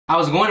I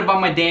was going about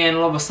my day and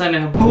all of a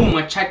sudden, boom,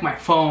 I checked my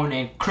phone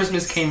and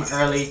Christmas came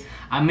early.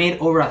 I made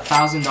over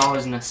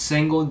 $1,000 in a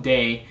single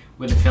day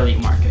with affiliate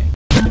marketing.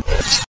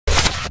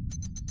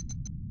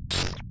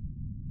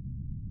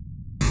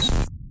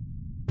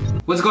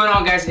 What's going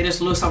on, guys? It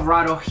is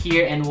Alvarado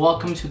here and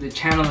welcome to the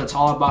channel that's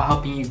all about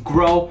helping you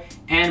grow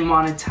and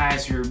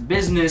monetize your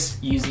business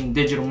using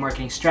digital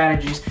marketing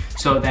strategies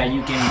so that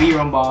you can be your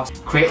own boss,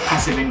 create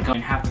passive income,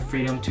 and have the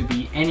freedom to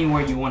be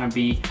anywhere you want to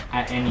be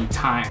at any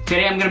time.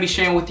 Today I'm going to be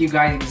sharing with you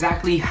guys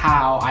exactly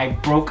how I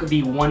broke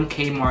the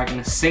 1K mark in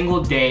a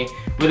single day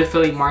with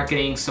affiliate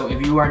marketing. So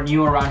if you are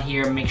new around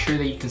here, make sure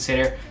that you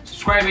consider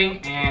subscribing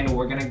and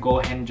we're going to go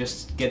ahead and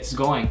just get this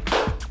going.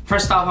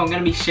 First off, I'm going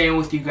to be sharing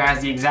with you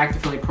guys the exact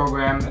affiliate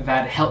program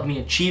that helped me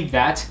achieve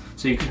that.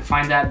 So you can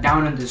find that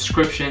down in the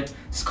description.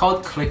 It's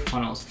called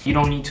ClickFunnels. You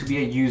don't need to be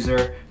a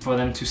user for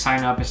them to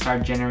sign up and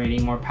start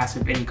generating more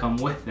passive income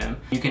with them.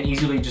 You can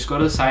easily just go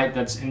to the site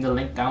that's in the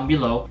link down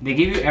below. They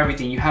give you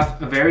everything. You have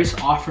various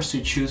offers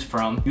to choose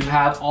from. You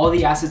have all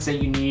the assets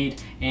that you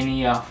need,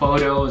 any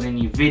photos,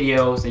 any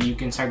videos that you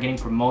can start getting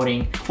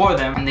promoting for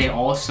them. And they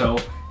also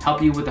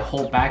help you with the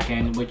whole back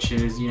end, which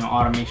is,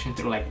 automation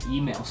through like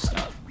email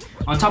stuff.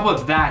 On top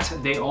of that,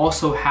 they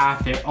also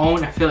have their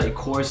own affiliate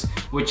course,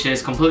 which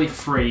is completely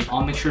free.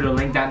 I'll make sure to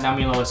link that down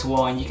below as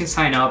well, and you can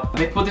sign up.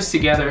 They put this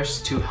together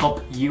to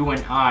help you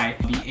and I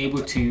be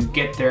able to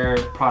get their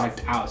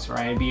product out,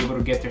 right? Be able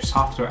to get their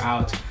software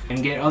out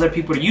and get other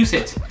people to use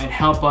it and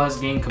help us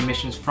gain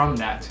commissions from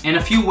that. And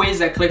a few ways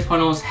that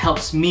ClickFunnels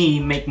helps me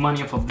make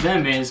money off of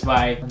them is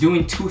by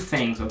doing two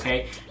things,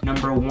 okay?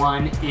 Number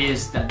one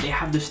is that they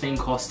have this thing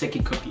called sticky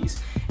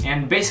cookies.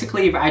 And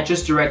basically, if I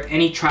just direct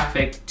any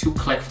traffic to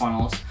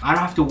ClickFunnels, I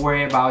don't have to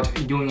worry about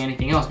doing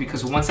anything else,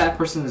 because once that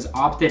person is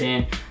opted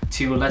in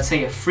to, let's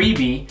say, a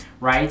freebie,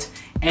 right?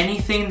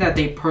 Anything that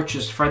they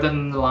purchase further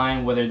down the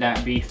line, whether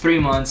that be 3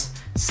 months,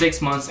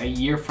 6 months, a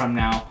year from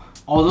now,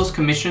 all those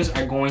commissions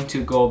are going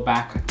to go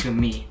back to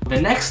me.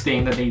 The next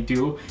thing that they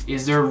do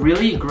is they're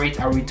really great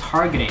at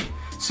retargeting.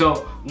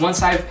 So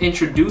once I've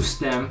introduced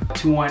them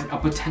to a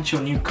potential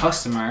new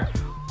customer,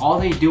 all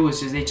they do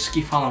is they just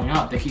keep following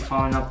up. They keep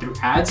following up through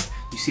ads.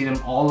 You see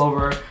them all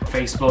over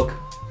Facebook.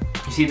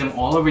 You see them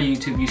all over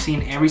YouTube. You see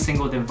in every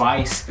single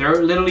device.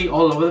 They're literally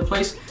all over the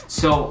place.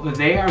 So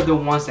they are the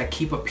ones that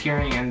keep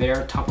appearing and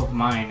they're top of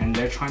mind, and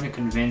they're trying to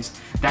convince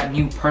that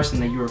new person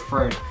that you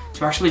referred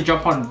to actually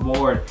jump on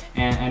board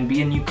and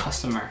be a new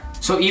customer.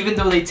 So even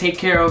though they take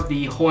care of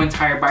the whole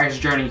entire buyer's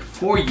journey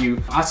for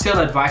you, I still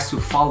advise to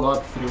follow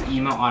up through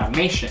email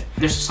automation.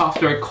 There's a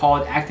software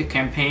called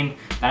ActiveCampaign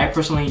that I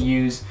personally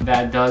use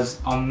that does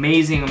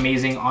amazing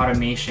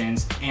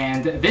automations.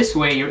 And this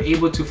way you're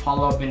able to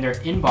follow up in their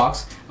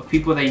inbox of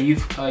people that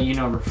you've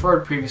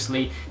referred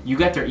previously. You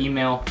get their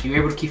email, you're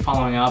able to keep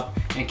following up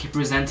and keep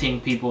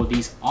presenting people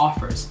these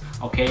offers.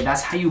 Okay,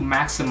 that's how you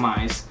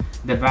maximize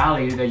the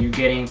value that you're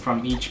getting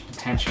from each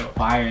potential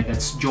buyer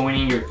that's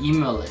joining your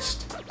email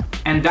list.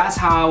 And that's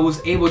how I was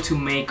able to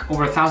make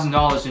over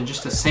 $1,000 in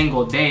just a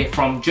single day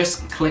from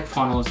just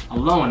ClickFunnels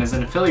alone as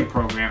an affiliate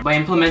program by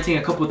implementing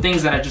a couple of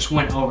things that I just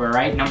went over,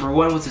 right? Number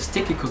one was the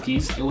sticky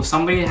cookies. It was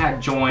somebody that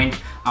had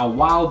joined a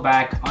while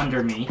back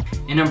under me.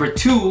 And number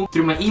two,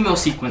 through my email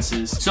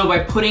sequences. So by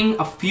putting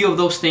a few of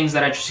those things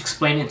that I just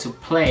explained into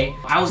play,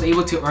 I was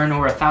able to earn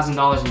over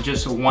 $1,000 in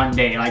just one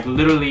day. Like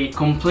literally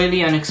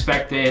completely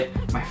unexpected.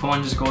 My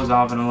phone just goes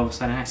off and all of a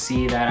sudden I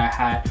see that I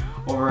had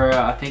over,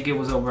 I think it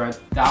was over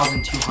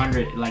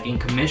 1,200 like in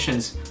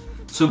commissions.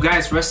 So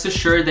guys, rest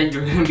assured that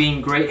you're gonna be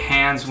in great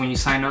hands when you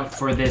sign up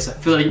for this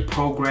affiliate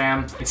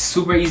program. It's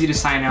super easy to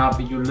sign up.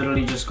 You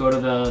literally just go to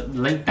the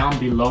link down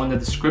below in the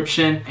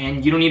description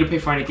and you don't need to pay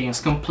for anything. It's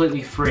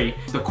completely free.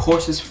 The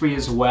course is free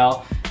as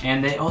well.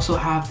 And they also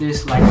have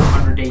this like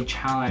 100-day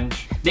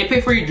challenge. They pay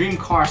for your dream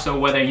car, so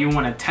whether you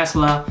want a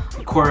Tesla,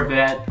 a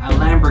Corvette, a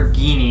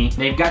Lamborghini,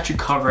 they've got you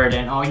covered,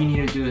 and all you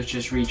need to do is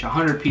just reach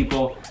 100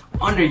 people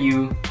under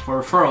you for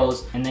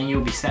referrals and then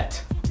you'll be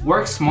set.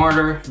 Work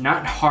smarter,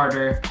 not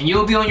harder, and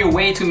you'll be on your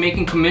way to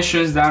making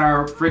commissions that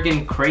are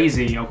freaking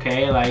crazy,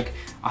 okay? Like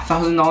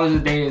 $1,000 a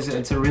day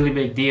it's a really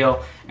big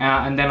deal.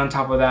 And then on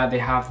top of that, they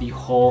have the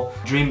whole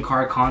dream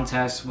car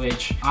contest,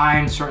 which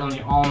I'm certainly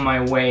on my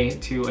way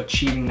to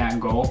achieving that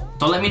goal.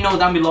 So let me know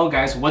down below,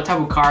 guys, what type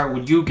of car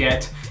would you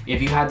get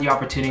if you had the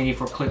opportunity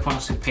for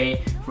ClickFunnels to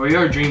pay for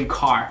your dream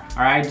car?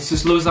 All right, this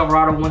is Luis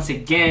Alvarado once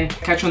again.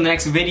 Catch you on the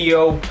next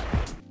video.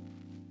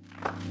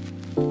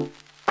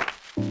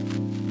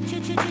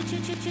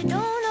 You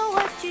don't know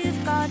what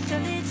you've got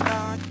till it's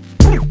gone.